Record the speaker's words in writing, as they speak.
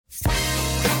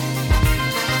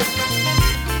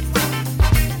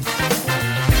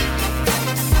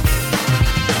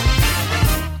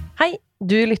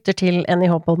Du lytter til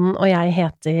NIH-podden, og jeg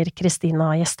heter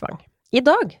Kristina Gjestvang. I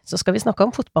dag så skal vi snakke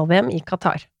om fotball-VM i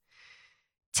Qatar.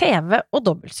 TV og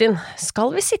dobbeltsyn.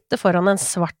 Skal vi sitte foran en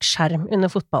svart skjerm under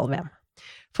fotball-VM?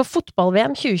 For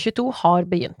fotball-VM 2022 har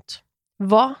begynt.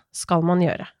 Hva skal man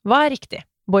gjøre? Hva er riktig?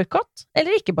 Boykott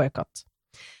eller ikke boykott?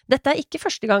 Dette er ikke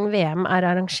første gang VM er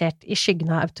arrangert i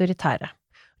skyggen av autoritære.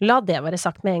 La det være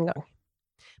sagt med en gang.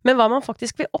 Men hva man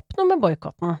faktisk vil oppnå med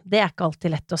boykotten, det er ikke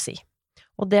alltid lett å si.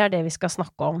 Og det er det vi skal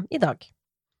snakke om i dag.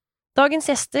 Dagens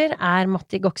gjester er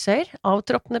Matti Goksøyr,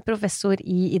 avtroppende professor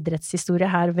i idrettshistorie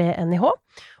her ved NIH,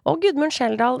 og Gudmund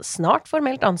Skjeldal, snart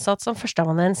formelt ansatt som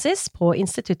førsteamanuensis på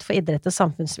Institutt for idrett og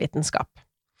samfunnsvitenskap.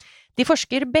 De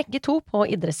forsker begge to på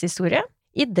idrettshistorie,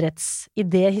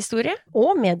 idrettsidéhistorie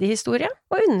og mediehistorie,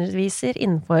 og underviser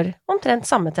innenfor omtrent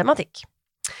samme tematikk.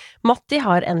 Matti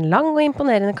har en lang og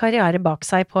imponerende karriere bak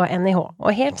seg på NIH,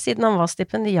 og helt siden han var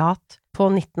stipendiat på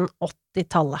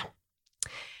 1980-tallet.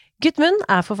 Gudmund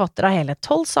er forfatter av hele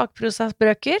 12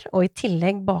 sakprosabøker, og i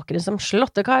tillegg bakgrunn som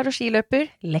slåttekar og skiløper,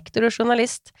 lektor og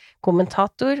journalist,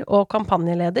 kommentator og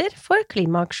kampanjeleder for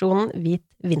klimaaksjonen Hvit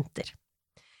vinter.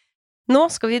 Nå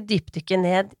skal vi dypdykke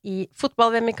ned i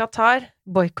fotball-VM i Qatar,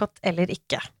 boykott eller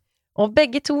ikke. Og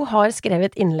begge to har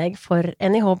skrevet innlegg for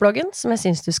NIH-bloggen, som jeg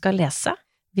synes du skal lese,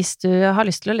 hvis du har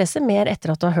lyst til å lese mer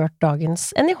etter at du har hørt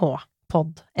dagens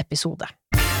NIH-podd-episode.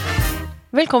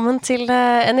 Velkommen til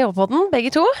NIH-podden,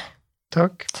 begge to.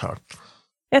 Takk.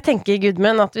 Jeg tenker,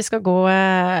 Gudmund, at vi skal gå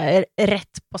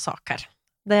rett på sak her.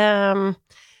 Det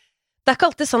er ikke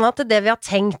alltid sånn at det vi har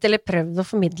tenkt eller prøvd å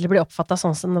formidle blir oppfattet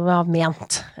sånn som det var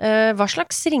ment. Hva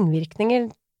slags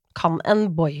ringvirkninger kan en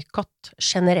boykott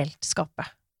generelt skape?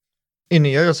 I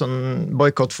nyere sånn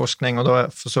boykottforskning, og da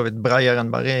er for så vidt bredere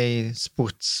enn bare i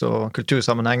sports- og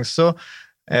kultursammenheng, så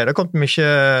er det kommet mye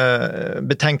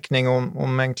betenkning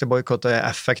om egentlig boykotter er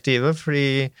effektive,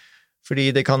 fordi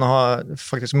det kan ha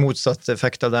faktisk motsatt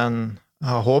effekt av det en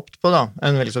har håpet på da.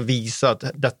 En vil liksom vise at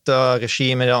dette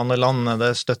regimet i det andre landet,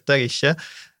 det støtter jeg ikke.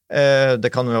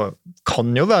 Det kan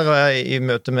jo være i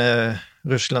møte med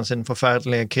Russland sin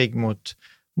forferdelige krig mot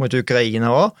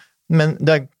Ukraina også, men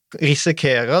det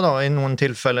risikerer da i noen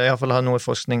tilfeller, i hvert fall har noe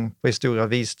forskning på historie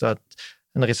vist at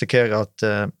en risikerer at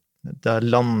det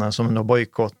landet som da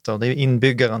boykotter, de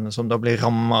innbyggerne som da blir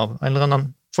rammet av en eller annen,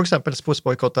 for eksempel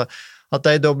sportsboykotter, at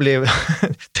de da blir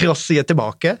trassige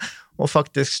tilbake og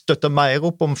faktisk støtter mer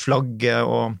opp om flagget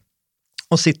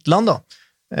og sitt land da.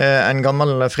 En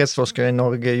gammel fredsforsker i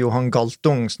Norge, Johan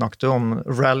Galtung, snakket om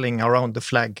rallying around the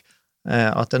flag,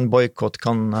 at en boykott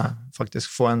kan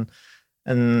faktisk få en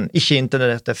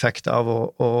ikke-intendert effekt av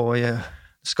å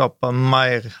skape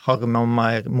mer harme og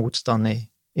mer motstand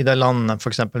i det landet,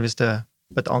 for eksempel hvis det er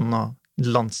på et annet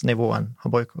landsnivå enn har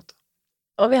boykottet.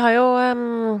 Og vi har jo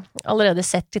allerede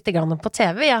sett litt grann på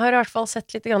TV. Jeg har i hvert fall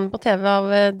sett litt grann på TV av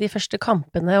de første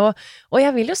kampene, og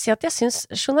jeg vil jo si at jeg synes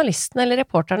journalistene eller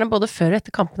reporterne både før og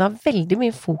etter kampene har veldig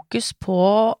mye fokus på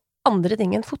andre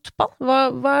ting enn fotball.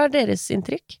 Hva er deres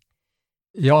inntrykk?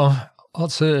 Ja,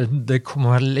 altså det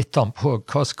kommer litt an på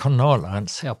hva kanaler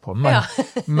en ser på,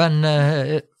 men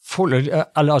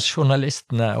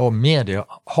journalistene og media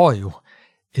har jo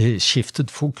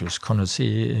skiftet fokus, kan du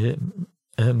si,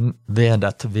 ved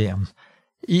dette VM,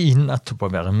 i nettopp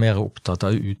å være mer opptatt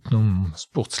av utenom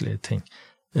sportslige ting,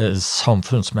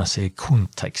 samfunnsmessig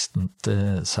konteksten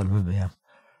til selve VM.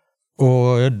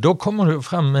 Og da kommer det jo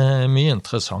frem mye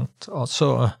interessant,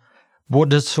 altså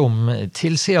både som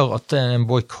tilsier at en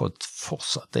boykott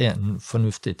fortsatt er en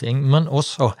fornuftig ting, men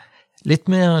også litt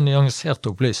mer nyanserte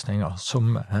opplysninger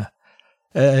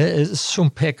som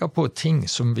peker på ting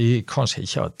som vi kanskje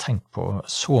ikke har tenkt på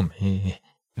så mye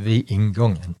ved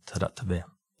inngangen til dette VM.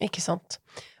 Ikke sant.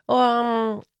 Og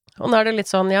nå er det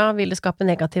litt sånn, ja, vil det skape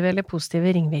negative eller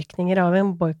positive ringvirkninger av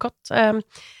en boykott?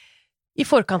 I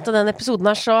forkant av den episoden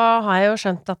her så har jeg jo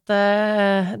skjønt at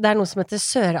det er noe som heter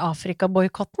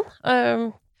Sør-Afrika-boykotten.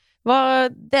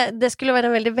 Det skulle være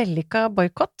en veldig vellykket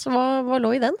boykott. Hva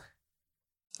lå i den?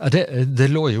 Det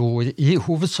lå jo i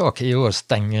hovedsak i å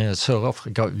stenge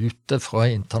Sør-Afrika ute fra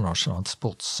internasjonalt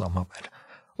sportssamarbeid.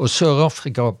 Og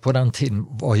Sør-Afrika på den tiden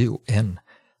var jo en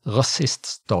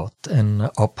rasiststat, en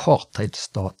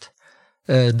apartheidstat,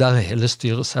 der hele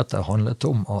styresettet handlet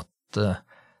om at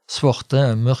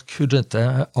svarte,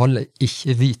 mørkhudete, alle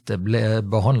ikke-hvite ble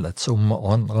behandlet som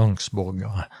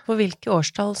annenrangsborgere. På hvilke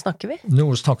årstall snakker vi? Nå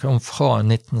snakker vi om fra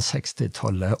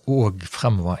 1960-tallet og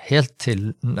fremover, helt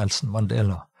til Nelson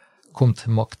Mandela kom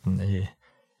til makten i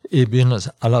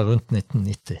begynnelsen, eller rundt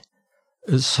 1990.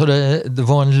 Så det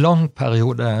var en lang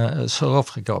periode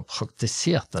Sør-Afrika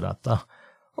praktiserte dette,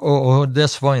 og det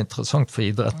som var interessant for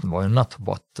idretten var jo nettopp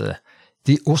at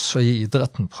de også i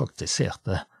idretten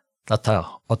praktiserte dette her,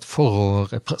 at for å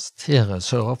representere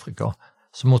Sør-Afrika,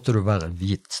 så måtte du være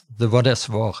hvit. Det var det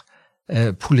som var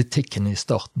politikken i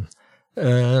starten.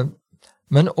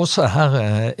 Men også her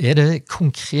det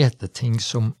konkrete ting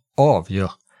som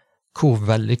avgjør hvor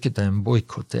vellykket en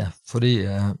boykott fordi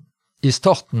i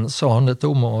starten så handlet det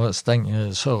om å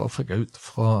stenge Sør-Afrika ut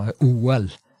fra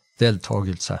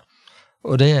OL-deltagelse.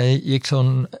 Og det gikk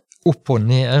sånn opp og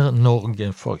ned.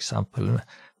 Norge for eksempel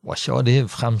var ikke av de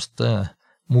fremste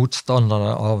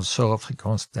motstanderne av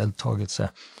sørafrikansk deltagelse.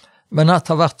 Men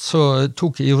etter hvert så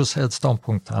tok IOC et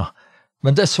standpunkt her.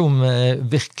 Men det som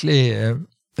virkelig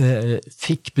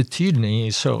fikk betydning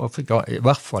i Sør-Afrika, i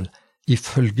hvert fall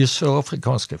ifølge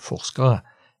sørafrikanske forskere,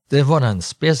 det var den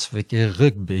spesifikke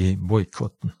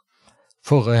rugby-boykotten.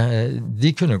 For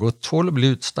de kunne godt tåle å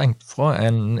bli utstengt fra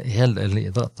en hel del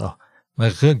idretter,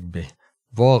 men rugby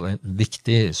var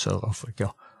viktig i Sør-Afrika.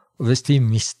 Og hvis de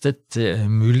mistet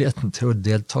muligheten til å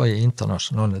delta i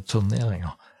internasjonale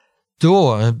turneringer, da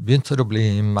begynte det å bli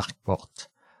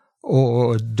merkbart.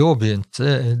 Og da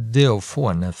begynte det å få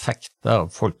en effekt der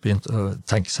folk begynte å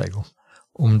tenke seg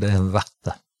om det verdt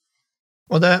det.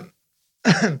 Og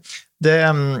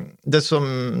det som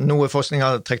noe forskning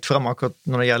har trekt frem akkurat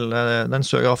når det gjelder den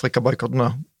Sør-Afrika-boykotten,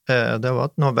 det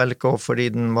var at den var vellykket fordi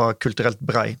den var kulturelt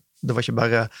brei. Det var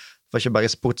ikke bare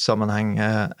i sportssammenheng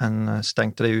en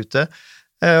stengte det ute.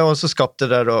 Og så skapte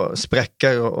det da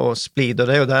sprekker og splid, og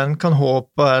det jo det en kan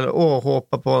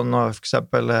håpe på når for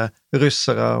eksempel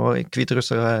russere og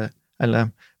hviterussere eller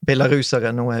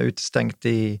belarusere nå utestengt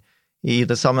i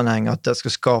det sammenheng, at det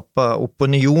skal skape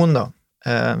opinion da.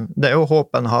 Det jo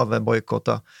håpen har ved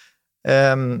boykotter.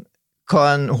 Hva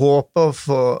en håper å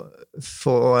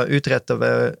få utrettet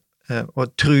ved å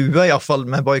true i hvert fall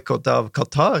med boykott av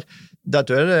Qatar, det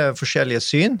det forskjellige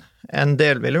syn. En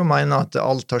del vil jo mene at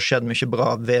alt har skjedd mye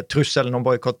bra ved trusselen om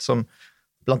boykott, som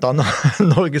blant annet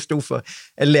Norge stod for.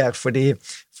 Jeg ler fordi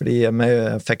vi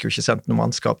fikk jo ikke sendt noe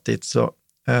mannskap dit, så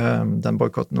den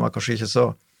boykotten var kanskje ikke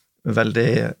så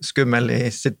veldig skummel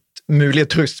i sitt mulige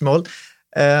trusmål.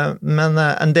 Men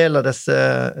en del av disse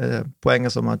poengene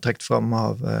som har trekt frem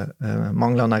av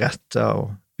manglende retter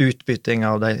og utbytting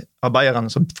av de arbeiderne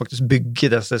som faktisk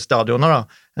bygger disse stadionene da.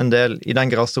 En del i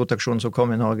den grasrotaksjonen som kom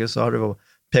i Norge, så har det jo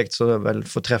pekt så vel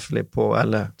fortreffelig på,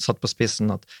 eller satt på spissen,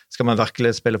 at skal man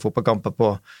virkelig spille fotballkamper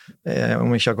på,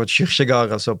 om ikke akkurat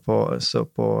kyrkjegarer, så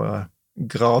på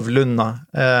gravlunda,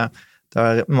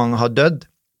 der mange har dødd,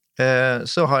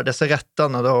 så har disse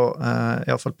rettene da, i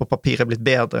hvert fall på papiret, blitt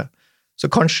bedre. Så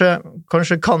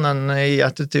kanskje kan en i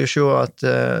ettertid se at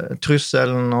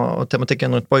trusselen og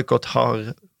tematikken rundt boykott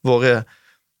har vært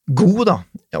god da,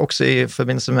 også i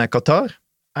forbindelse med Qatar,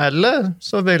 eller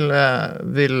så vil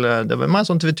det være mer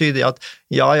sånn tvetydig at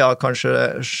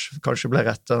kanskje ble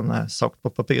rettene sagt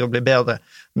på papir og bli bedre,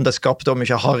 men det skapte også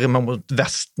mye harme mot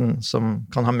Vesten, som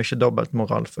kan ha mye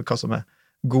dobbeltmoral for hva som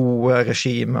gode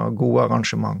regime og gode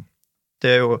arrangement.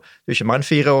 Det jo ikke mer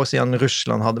enn 4 år siden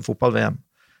Russland hadde fotball-VM,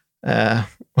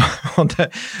 og det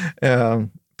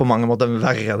på mange måter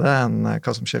verre det enn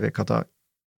hva som skjer i Qatar.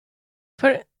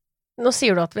 For nå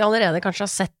sier du at vi allerede kanskje har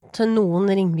sett noen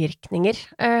ringvirkninger.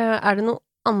 Det noen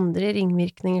andre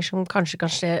ringvirkninger som kanskje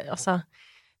kan skje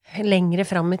lengre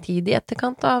frem i tid i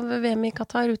etterkant av VM i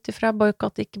Qatar, utifra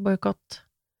boykott, ikke boykott?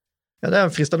 Ja,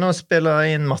 det fristende å spille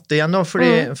inn matte igjen da,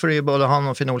 fordi både han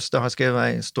og Finn Olstad har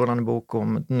skrevet en strålende bok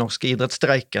om den norske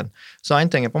idrettsstreiken. Så en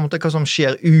ting på en måte hva som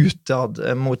skjer utad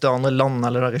mot det andre land,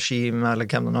 eller det regime, eller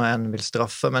hvem det nå enn vil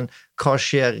straffe, men hva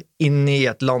skjer inne i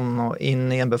et land og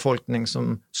inne i en befolkning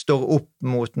som står opp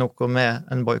mot noe med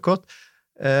en boykott.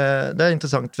 Det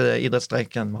interessant ved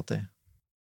idrettsstreiken, Matti.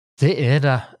 Det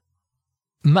det.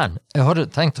 Men jeg hadde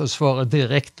tenkt å svare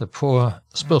direkte på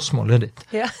spørsmålet ditt.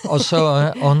 Ja. Altså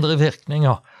andre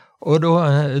virkninger. Og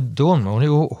da må du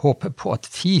jo håpe på at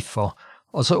FIFA,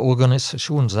 altså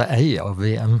organisasjonen som eier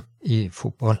VM i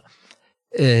fotball,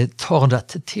 tar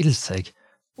dette til seg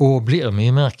og blir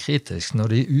mye mer kritisk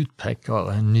når de utpeker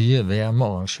nye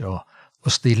VM-arrangører og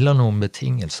stiller noen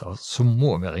betingelser som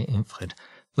må være innfridd.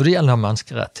 Når det gjelder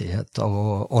menneskerettigheter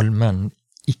og allmenn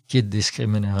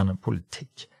ikke-diskriminerende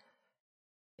politikk.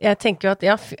 Jeg tenker jo at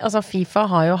FIFA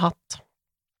har jo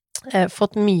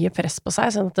fått mye press på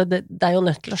seg, sånn at det jo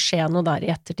nødt til å skje noe der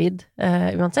i ettertid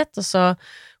uansett, og så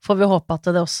får vi håpe at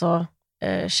det også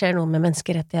skjer noe med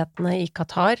menneskerettighetene i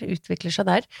Qatar, utvikler seg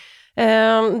der.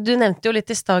 Du nevnte jo litt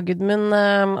i stad, Gudmund,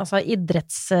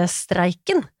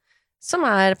 idrettsstreiken, som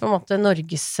på en måte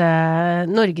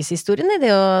Norgeshistorien i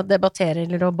det å debattere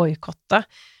eller å boykotte.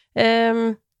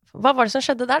 Hva var det som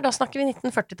skjedde der? Da snakker vi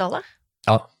 1940-tallet?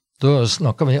 Ja. Da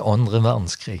snakker vi andre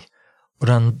verdenskrig. og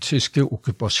den tyske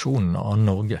okkupasjonen av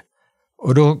Norge.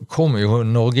 Og da kom jo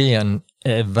Norge i en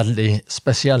veldig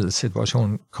spesiell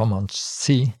situasjon, kan man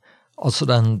si. Altså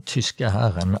den tyske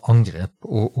hæren angrep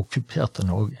og okkuperte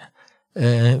Norge.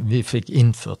 Vi fikk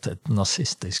innført et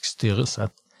nazistisk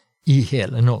styresett i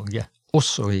hele Norge,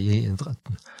 også i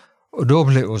idretten. Og da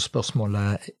ble jo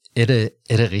spørsmålet, er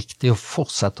det riktig å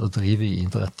fortsette å drive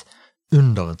idrett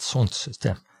under et sånt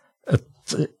system?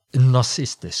 Et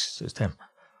nazistisk system.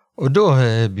 Og da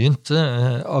begynte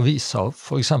aviser,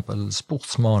 for eksempel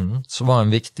Sportsmannen, som var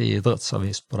en viktig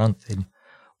idrettsavis på den tiden,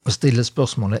 å stille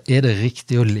spørsmålet, er det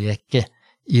riktig å leke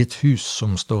i et hus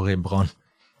som står i brann?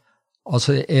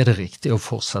 Altså, er det riktig å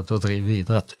fortsette å drive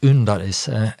idrett under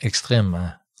disse ekstreme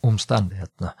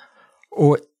omstendighetene?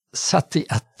 Og sett i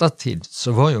ettertid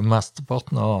så var jo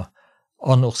mesteparten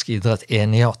av norsk idrett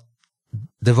enige at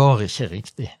det var ikke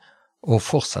riktig å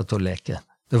fortsette å leke.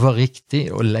 Det var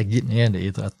riktig å legge ned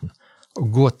idretten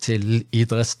og gå til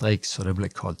idrettsstreik, som det ble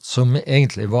kalt, som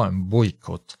egentlig var en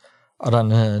boykott av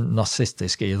denne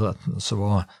nazistiske idretten som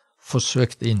var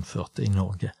forsøkt innført i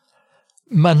Norge.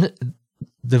 Men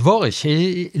det var ikke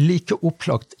like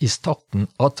opplagt i starten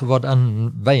at det var den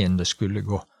veien det skulle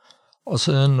gå.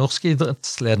 Altså, norske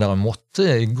idrettsledere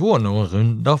måtte gå noen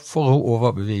runder for å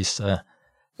overbevise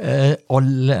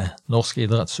alle norske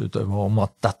idrettsutøvere om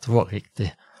at dette var riktig.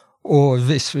 Og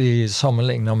hvis vi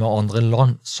sammenligner med andre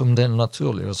land, som det er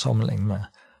naturlig å sammenligne med,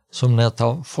 som det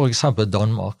tar for eksempel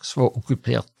Danmark, som var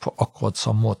okkupert på akkurat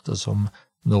samme måte som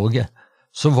Norge,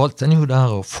 så valgte en jo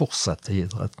der å fortsette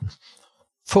idretten.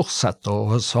 Fortsette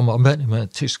å samarbeide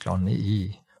med Tyskland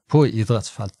på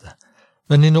idrettsfeltet.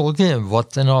 Men i Norge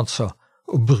valgte en altså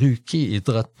å bruke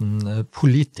idretten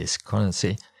politisk, kan jeg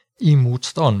si, i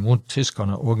motstand mot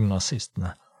tyskerne og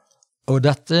nazistene. Og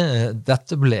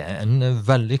dette ble en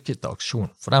vellykket aksjon,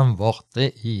 for den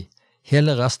varte i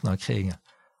hele resten av krigen.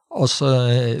 Altså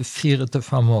 4 til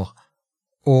 5 år.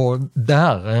 Og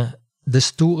der det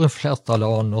store flertallet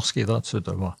av norske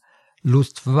idrettsutøvere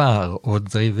lot være å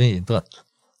drive idrett.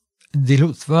 De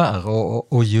lot være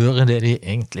å gjøre det de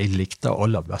egentlig likte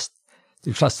aller best.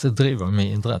 De fleste driver med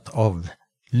idrett av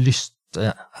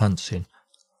lysthensyn.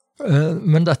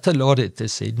 Men dette la de til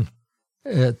siden,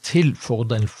 til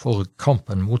fordel for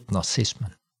kampen mot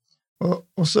nazismen.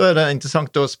 Og så er det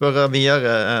interessant å spørre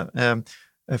videre,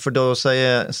 for da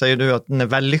sier du at den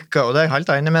er vellykket, og det er jeg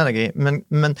helt enig med deg i,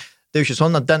 men det er jo ikke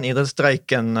sånn at den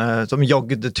idrettsstreiken som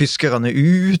jagde tyskerne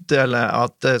ut, eller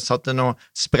at det satte noe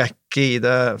sprekk i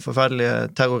det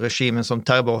forferdelige terrorregimet som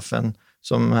Terborfen,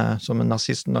 som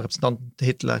nazisten og representanten til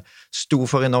Hitler sto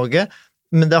for i Norge,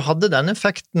 men det hadde den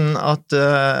effekten at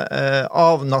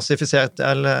avnazifiserte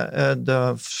eller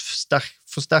det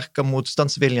forsterket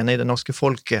motstandsviljen i det norske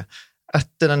folket.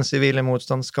 Etter den sivile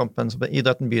motstandskampen som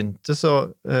idretten begynte,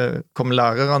 så kom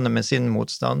lærerne med sin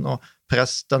motstand, og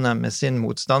prestene med sin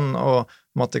motstand, og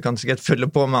måtte kanskje ikke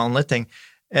fylle på med andre ting.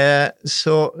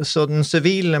 Så den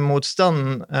sivile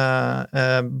motstanden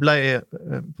ble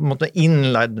på en måte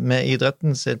innledd med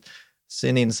idretten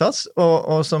sin innsats,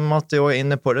 og som Matti også er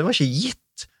inne på, det var ikke gitt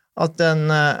at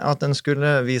den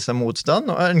skulle vise motstand,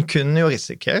 og en kunne jo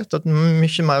risikert at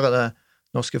mye mer av det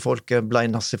norske folket ble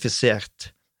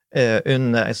nazifisert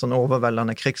under en sånn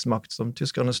overveldende krigsmakt som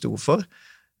tyskerne sto for.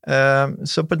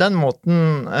 Så på den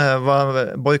måten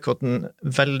var boykotten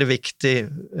veldig viktig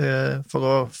for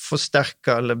å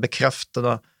forsterke eller bekrefte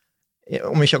da,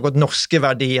 om ikke akkurat norske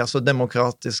verdier, altså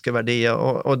demokratiske verdier,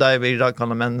 og det vi da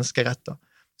kaller menneskeretter.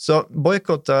 Så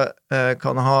boykotter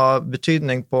kan ha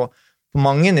betydning på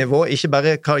mange nivå, ikke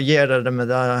bare hva gjør det med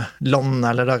det landet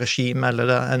eller det regimet eller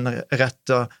det en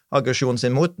rett og aggresjon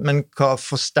sin mot, men hva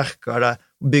forsterker det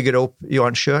og bygger det opp jo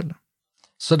han selv.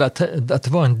 Så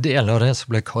dette var en del av det som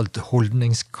ble kalt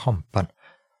holdningskampen,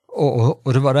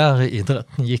 og det var der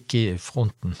idretten gikk i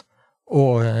fronten.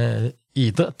 Og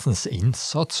idrettens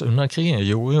innsats under krigen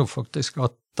gjorde jo faktisk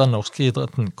at den norske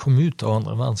idretten kom ut av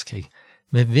andre verdenskrig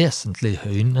med vesentlig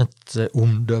høynet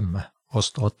omdømme og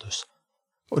status.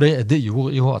 Og det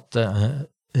gjorde jo at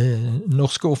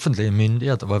norske offentlige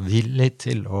myndigheter var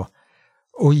villige til å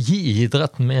gi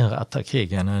idretten mer etter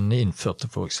krigen enn innførte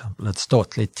for eksempel et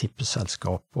statlig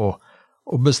tippeselskap og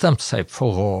bestemte seg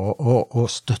for å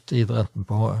støtte idretten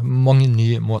på mange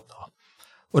nye måter.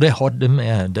 Og det hadde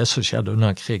med det som skjedde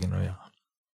under krigen å gjøre.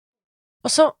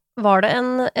 Og så var det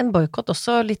en boykott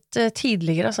også litt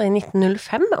tidligere, altså i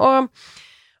 1905,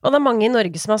 og det er mange i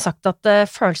Norge som har sagt at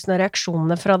følelsene og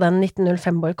reaksjonene fra den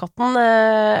 1905-boykotten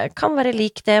kan være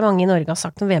lik det mange i Norge har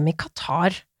sagt om VM i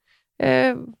Qatar.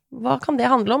 Hva kan det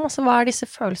handle om? Altså, hva er disse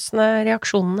følelsene,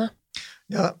 reaksjonene?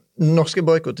 Ja, den norske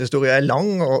boikotthistorie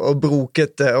lang og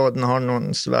brokete, og den har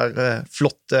noen svære,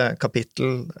 flotte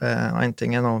kapittel. En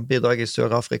ting å bidrage i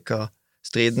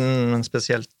Sør-Afrika-striden, men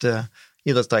spesielt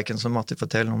idrettsstreiken som Martin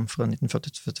forteller om fra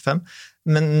 1940-45.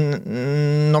 Men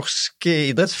norske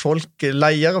idrettsfolk,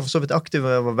 ledere og for så vidt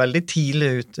aktive, var veldig tidlig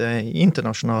ute i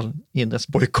internasjonal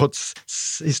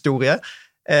idrettsboikottshistorie,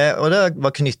 og det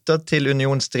var knyttet til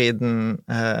unionsstriden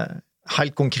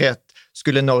helt konkret.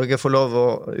 Skulle Norge få lov å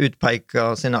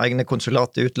utpeke sine egne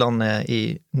konsulat i utlandet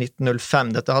i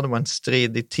 1905? Dette hadde vært en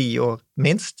strid i 10 år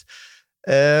minst.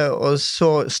 Og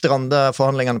så strandet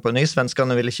forhandlingene på ny.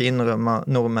 Svenskene ville ikke innrømme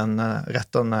nordmenn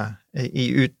rettene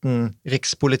i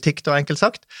utenrikspolitikk, da enkelt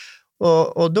sagt.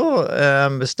 Og da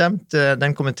bestemte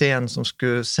den komiteen som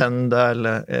skulle sende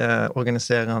eller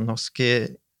organisere norske,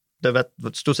 det vet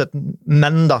stort sett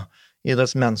menn da,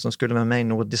 idrettsmenn som skulle være med i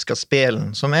nordiske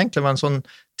spelen, som egentlig var en sånn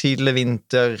tidlig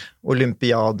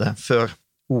vinter-olympiade før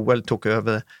OL tok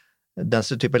over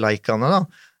disse typer leikene da.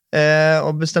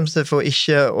 Og bestemte seg for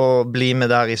ikke å bli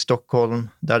med der i Stockholm,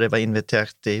 der de var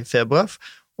invitert i februar.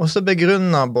 Og så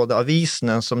begrunnet både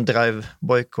avisene som drev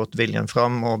boikottviljen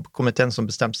fram, og komiteen som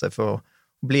bestemte seg for å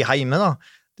bli hjemme da.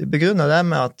 De begrunnet det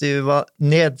med at de var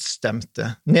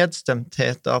nedstemte.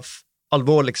 Nedstemthet av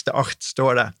alvorligste art,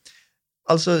 står det.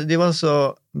 Altså, de var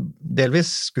så delvis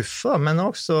skuffet, men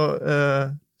også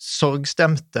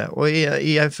sorgstemte, og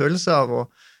i en følelse av å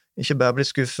ikke bare bli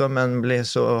skuffet, men bli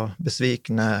så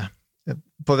besvikne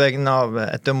på vegne av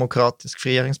et demokratisk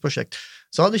frigjøringsprosjekt,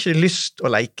 så hadde ikke lyst å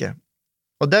leke.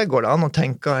 Og der går det an å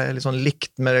tenke litt sånn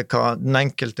likt med det hva den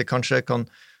enkelte kanskje kan,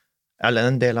 eller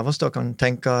en del av oss da kan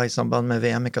tenke i samband med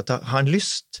VM i Qatar. Har en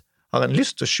lyst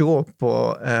til å se på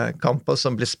kamper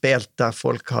som blir spilt der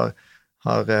folk har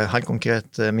helt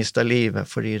konkret mistet livet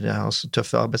fordi det har så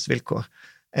tøffe arbeidsvilkår?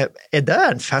 Det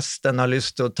en fest en har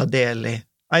lyst til å ta del i?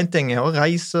 En ting å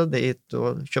reise dit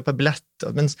og kjøpe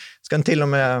billetter, men skal en til og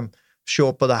med se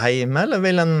på det hjemme, eller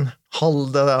vil en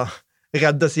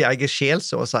redde sin egen sjel,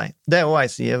 så å si? Det også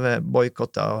jeg sier ved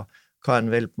boikotter, og hva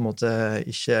en vil på en måte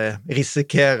ikke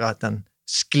risikere at en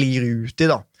sklir ut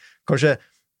i da. Kanskje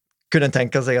kunne en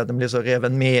tenke seg at en blir så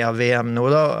reven med av VM nå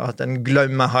da, at en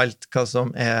glemmer helt hva som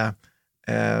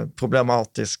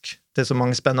problematisk. Det så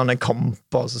mange spennende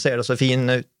kamper, og så ser det så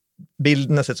fine ut.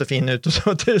 Bildene ser så fine ut, og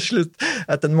så til slutt,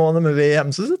 etter en måned med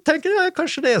VM, så tenker jeg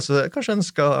kanskje kanskje en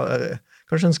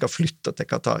skal flytte til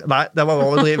Qatar. Nei, det var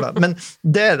overdrivet. Men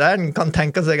det en kan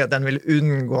tenke seg at en vil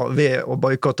unngå ved å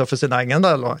boikotte for sin egen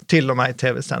del, og til og med i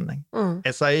TV-sending.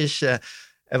 Jeg sier ikke,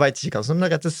 jeg vet ikke hva som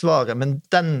det rette svaret, men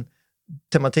den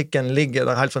tematikken ligger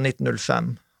der helt fra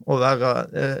 1905, å være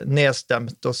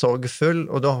nedstemt og sorgfull,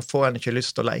 og da får en ikke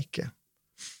lyst til å leke.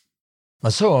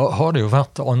 Men så har det jo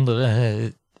vært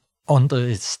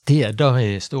andre steder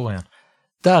i historien,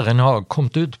 der en har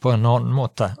kommet ut på en annen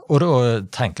måte, og da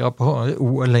tenker jeg på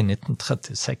OL i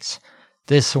 1936,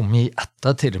 det som i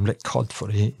ettertid ble kalt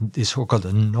for de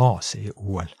såkalte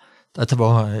nazi-OL. Dette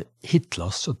var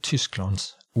Hitlers og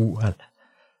Tysklands OL.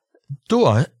 Da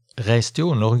reiste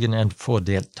jo Norge ned for å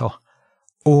delta,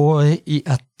 og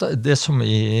det som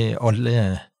i alle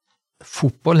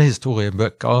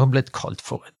fotballhistoriebøker har blitt kalt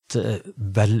for en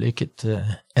vellykket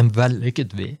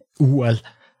OL.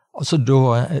 Altså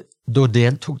da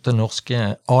deltok det norske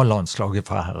A-landslaget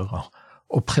for herrer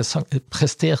og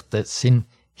presterte sin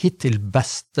hittil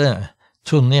beste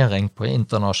turnering på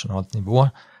internasjonalt nivå.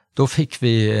 Da fikk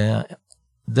vi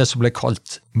det som ble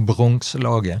kalt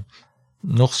bronselaget.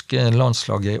 Norske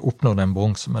landslaget oppnådde en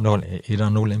bronsemedalje i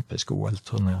den olympiske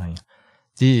OL-turneringen.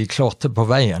 De klarte på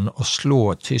veien å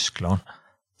slå Tyskland,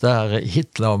 der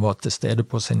Hitler var til stede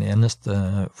på sin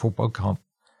eneste fotballkamp.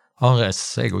 Han reiste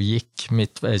seg og gikk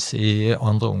midtveis i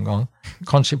andre omgang,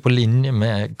 kanskje på linje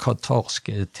med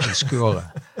katarske tilskuere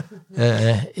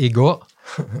i går.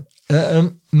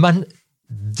 Men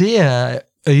det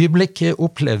øyeblikket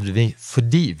opplevde vi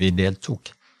fordi vi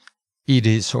deltok i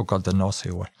de såkalte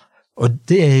nazi-OL. Og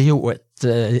det jo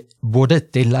både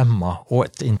et dilemma og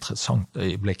et interessant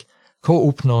øyeblikk. Hva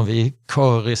oppnår vi?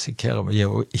 Hva risikerer vi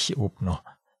å ikke oppnå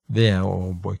ved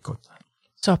å boikotte?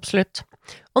 Så absolutt.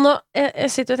 Og nå, jeg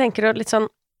sitter og tenker litt sånn,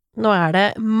 nå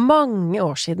det mange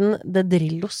år siden det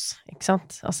Drillos, ikke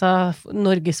sant? Altså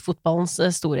Norges fotballens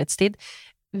storhetstid.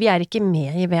 Vi ikke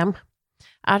med i VM.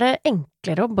 Det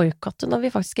enklere å boikotte når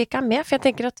vi faktisk ikke med? For jeg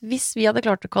tenker at hvis vi hadde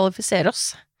klart å kvalifisere oss,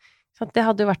 det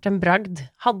hadde jo vært en bragd.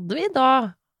 Hadde vi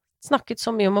da snakket så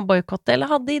mye om å boikotte,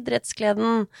 eller hadde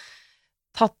idrettsgleden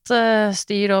tatt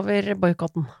styr over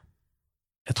boikotten?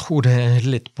 Jeg tror det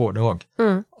litt på det også.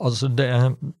 Altså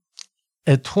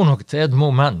jeg tror nok det et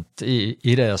moment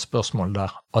i det spørsmålet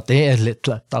der, at det litt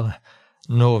lettere.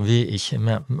 når vi ikke er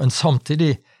med. Men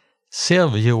samtidig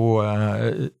ser vi jo,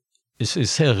 hvis vi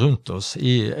ser rundt oss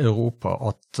i Europa,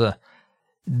 at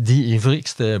de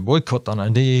ivrigste boikotterne,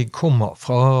 de kommer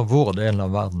fra vår del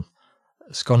av verden.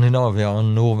 Skandinavia og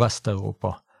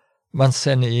Nordvest-Europa. Mens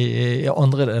en i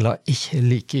andre deler ikke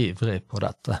like ivrig på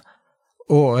dette.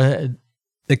 Og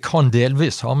det kan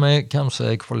delvis ha med hvem som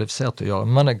er kvalifisert til å gjøre,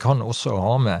 men det kan også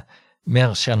ha med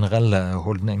mer generelle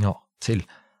holdninger til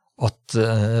at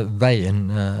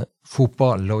veien,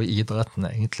 fotball og idretten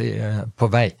egentlig på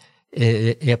vei,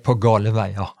 er på gale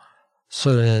veier.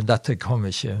 Så dette kan vi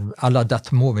ikke, eller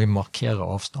dette må vi markere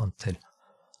avstand til.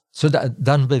 Så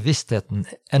den bevisstheten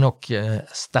er nok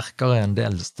sterkere en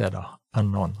del steder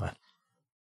enn andre.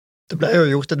 Det ble jo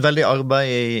gjort et veldig arbeid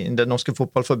i det norske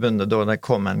fotballforbundet da det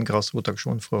kom en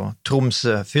grasrotaksjon fra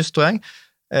Tromsø først, tror jeg,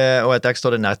 og et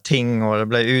ekstraordinært ting, og det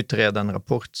ble utredet en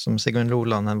rapport som Sigmund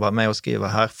Loland var med å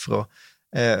skrive herfra.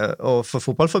 Og for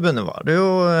fotballforbundet var det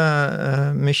jo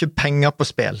mye penger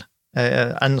på spill.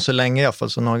 Enn så lenge i hvert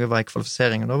fall, så Norge var i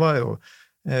kvalifiseringen. Da var det jo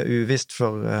uvisst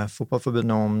for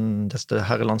fotballforbundet om dette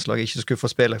herrelandslaget ikke skulle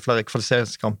få spille flere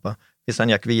kvalifiseringskamper hvis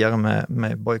han gikk videre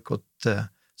med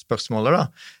boikott-spørsmålet da.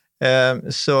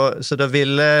 Så det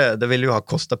ville jo ha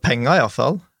kostet penger i hvert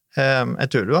fall. Jeg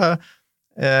tror du har,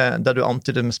 der du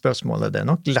antyder med spørsmålet, det er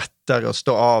nok lettere å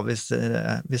stå av hvis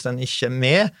den ikke er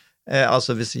med,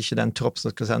 altså hvis ikke den tropp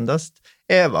som skal sendes.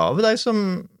 Jeg var av de som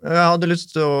hadde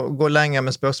lyst til å gå lenger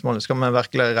med spørsmålet, skal man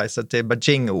virkelig reise til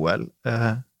Beijing-OL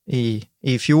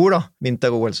i fjor da,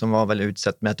 vinter-OL som var veldig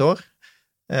utsett med et år.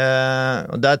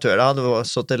 Og der tror jeg det hadde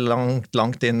sittet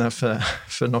langt inne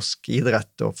for norsk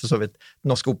idrett og for så vidt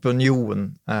norsk opinion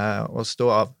å stå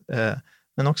av.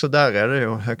 Men også der er det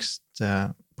jo høgst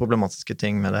problematiske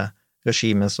ting med det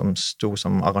regimet som stod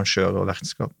som arrangør og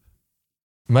vertskap.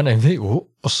 Men jeg vil jo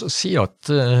også si at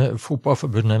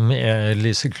fotballforbundet med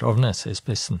Lise Klaveness i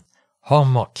spissen har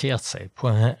markert seg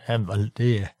på en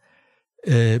veldig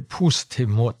positiv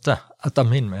måte, etter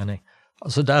min mening.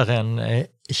 Altså der en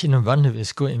ikke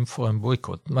nødvendigvis går inn for en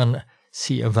boikott, men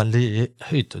sier veldig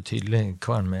høyt og tydelig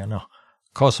hva en mener.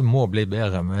 Hva som må bli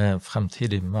bedre med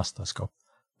fremtidig mesterskap.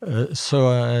 Så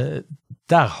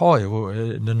der har jo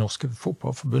det norske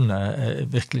fotballforbundet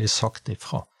virkelig sagt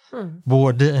ifra.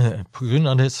 Både på grunn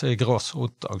av disse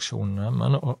grasrotaksjonene,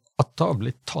 men at det har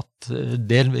blitt tatt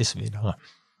delvis videre.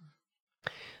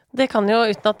 Det kan jo,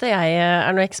 uten at jeg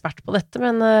er noe ekspert på dette,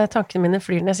 men tankene mine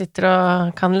flyr når jeg sitter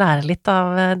og kan lære litt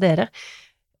av dere.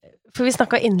 For vi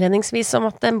snakket innledningsvis om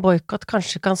at en boikott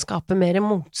kanskje kan skape mer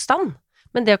motstand,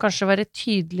 men det å kanskje være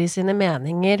tydelig i sine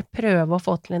meninger, prøve å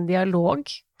få til en dialog.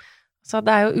 Så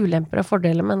det er jo ulemper og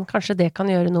fordeler, men kanskje det kan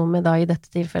gjøre noe med da i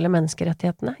dette tilfellet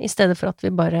menneskerettighetene, i stedet for at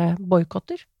vi bare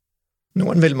boikotter.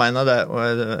 Noen vil mene det, og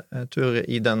jeg tror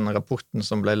i den rapporten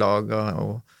som ble laget,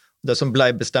 og det som ble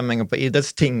bestemminger på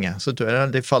idrettstinget, så tror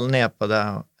jeg de faller ned på det,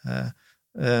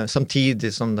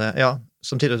 samtidig som det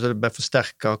ble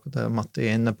forsterket, det Matti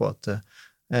er inne på, at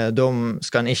da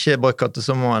skal en ikke boikotte,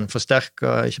 så må en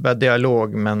forsterke, ikke bare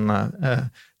dialog, men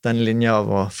den linjen av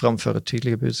å framføre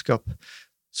tydelige budskap.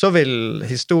 Så vil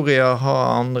historier ha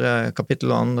andre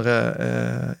kapittel og andre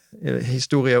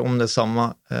historier om det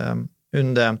samme.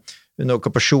 Under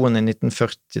okkupasjonen i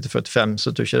 1940-45,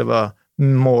 så tror jeg ikke det var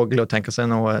mulig å tenke seg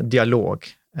noe dialog.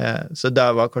 Så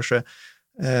der var kanskje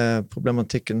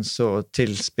problematikken så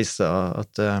tilspisset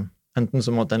at enten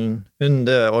så måtte en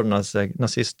underordne seg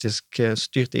nazistisk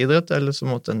styrt idrett, eller så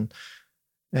måtte en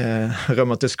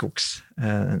rømme til skogs.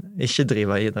 Ikke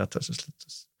drive idrett, rett og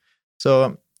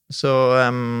slett. Så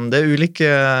det er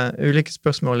ulike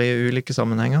spørsmål i ulike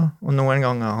sammenhenger, og noen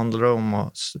ganger handler det om å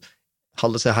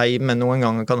holde seg hjemme, noen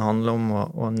ganger kan det handle om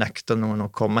å nekte noen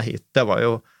å komme hit. Det var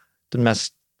jo den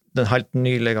helt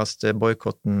nyligste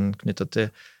boikotten knyttet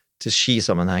til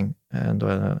skisammenheng.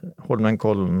 Da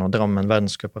Holmenkollen og Drammen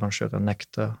verdenscuparrangører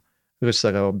nekta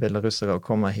russere og belarussere å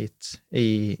komme hit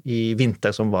i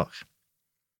vinter som var.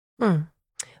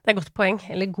 Det er godt poeng,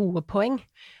 eller gode poeng.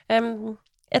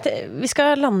 Vi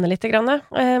skal lande litt grann.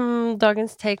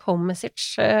 Dagens take home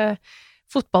message.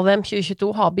 Fotball-VM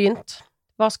 2022 har begynt.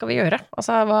 Hva skal vi gjøre?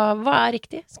 Altså, hva er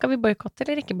riktig? Skal vi boikotte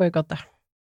eller ikke boikotte?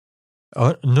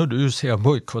 Ja, når du sier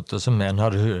boikotte, så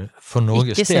mener du for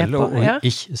Norges del og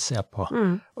ikke se på.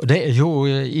 Og det er jo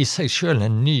i seg selv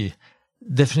en ny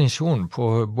definisjon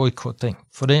på boikotting.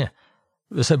 For det,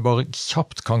 hvis jeg bare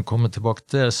kjapt kan komme tilbake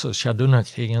til det som skjedde under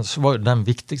krigen, så var jo den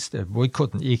viktigste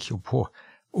boikotten gikk jo på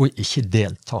å ikke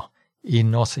delta i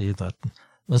nazi-idretten.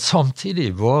 Men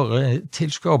samtidig var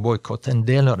tilskuerboikott en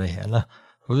del av det hele.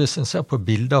 For hvis en ser på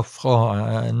bilder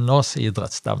fra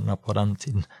nazi-idrettsstevner på den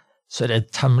tiden, så er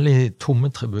det temmelig tomme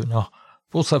tribuner.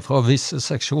 bortsett fra visse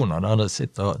seksjoner der det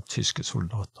sitter tyske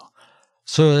soldater.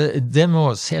 Så det med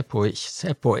å se på og ikke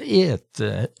se på et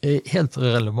helt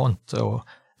relevant og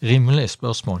rimelig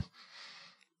spørsmål.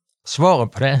 Svaret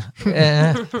på det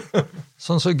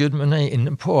sånn som Gudmund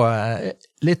inne på,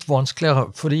 litt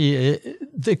vanskeligere, fordi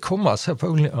det kommer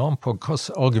selvfølgelig an på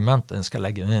hvilke argument en skal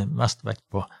legge mest vekt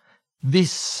på.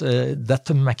 Hvis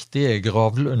dette mektige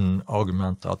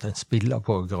Gravlund-argumentet, at en spiller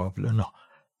på Gravlunder,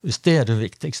 hvis det det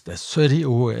viktigste, så det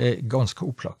jo ganske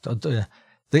opplagt at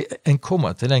en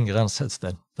kommer til en grense et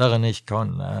sted, der en ikke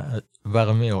kan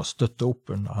være med og støtte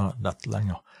opp under dette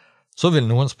lenger. Så vil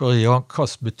noen spørre, ja, hva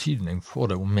betydning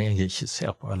får det om jeg ikke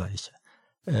ser på eller ikke?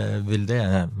 Vil det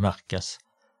merkes?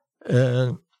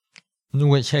 Nå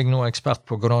ikke jeg noen ekspert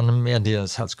på hvordan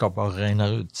medieselskaper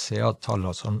regner ut seertall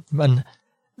og sånn, men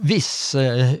hvis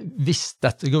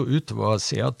dette går utover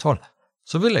seertall,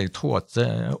 så vil jeg tro at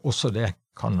også det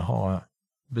kan ha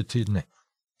betydning.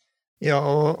 Ja,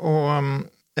 og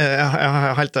jeg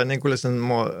er helt enig i hvordan en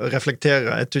må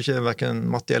reflektere. Jeg tror ikke hverken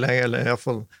Matti eller jeg, eller i hvert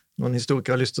fall noen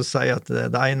historikere har lyst til å si at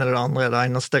det ene eller det andre er det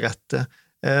eneste rette.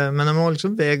 Men jeg må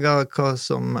liksom vege hva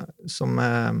som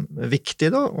er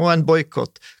viktig da, og en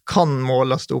boykott kan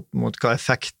måles opp mot hva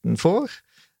effekten får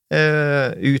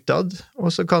utad,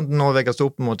 og så kan den også veges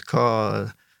opp mot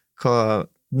hva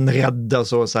den redder,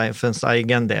 så å si, for ens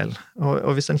egen del.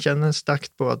 Og hvis en kjenner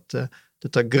sterkt på at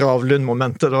dette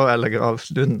Gravlund-momentet da, eller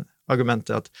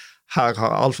Gravlund-argumentet, at her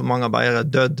har alt for mange arbeidere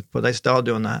dødd på de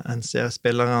stadionene en ser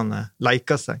spillerne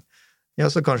leke seg, ja,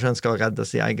 så kanskje en skal redde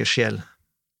sin egen sjel.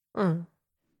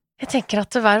 Jeg tenker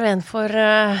at hver og en får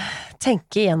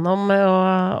tenke igjennom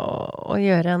og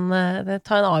gjøre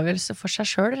ta en avgjørelse for seg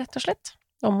selv, rett og slett,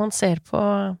 om man ser på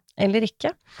eller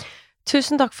ikke.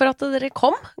 Tusen takk for at dere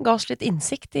kom, ga oss litt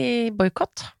innsikt i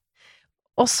boykott.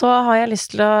 Og så har jeg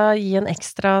lyst til å gi en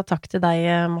ekstra takk til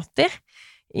deg, Matti.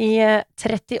 I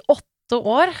 38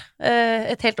 år,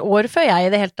 et helt år før jeg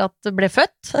i det hele tatt ble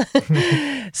født,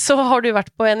 så har du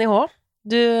vært på NIH.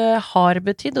 Du har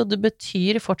betydd, og du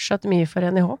betyr fortsatt mye for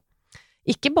NIH.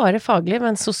 Ikke bare faglig,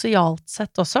 men sosialt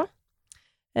sett også.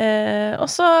 Og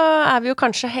så er vi jo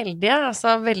kanskje heldige,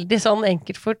 altså veldig sånn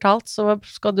enkelt fortalt, så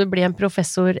skal du bli en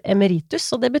professor emeritus,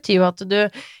 og det betyr jo at du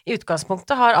i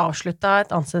utgangspunktet har avsluttet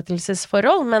et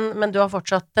ansettelsesforhold, men du har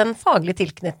fortsatt en faglig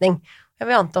tilknytning. Jeg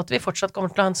vil anta at vi fortsatt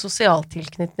kommer til å ha en sosial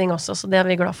tilknytning også, så det er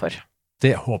vi glad for.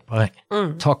 Det håper jeg.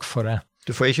 Takk for det.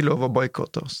 Du får ikke lov å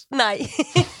boykotte oss. Nei.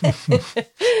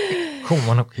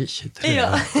 Kommer nok ikke til det.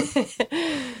 Ja.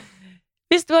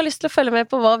 Hvis du har lyst til å følge med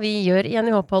på hva vi gjør i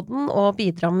NIH-podden og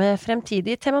bidra med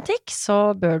fremtidig tematikk,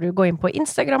 så bør du gå inn på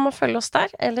Instagram og følge oss der,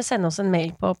 eller sende oss en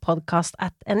mail på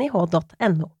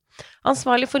podcast@nih.no.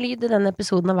 Ansvarlig for lyd i denne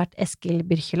episoden har vært Eskil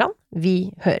Byrkjeland.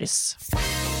 Vi høres.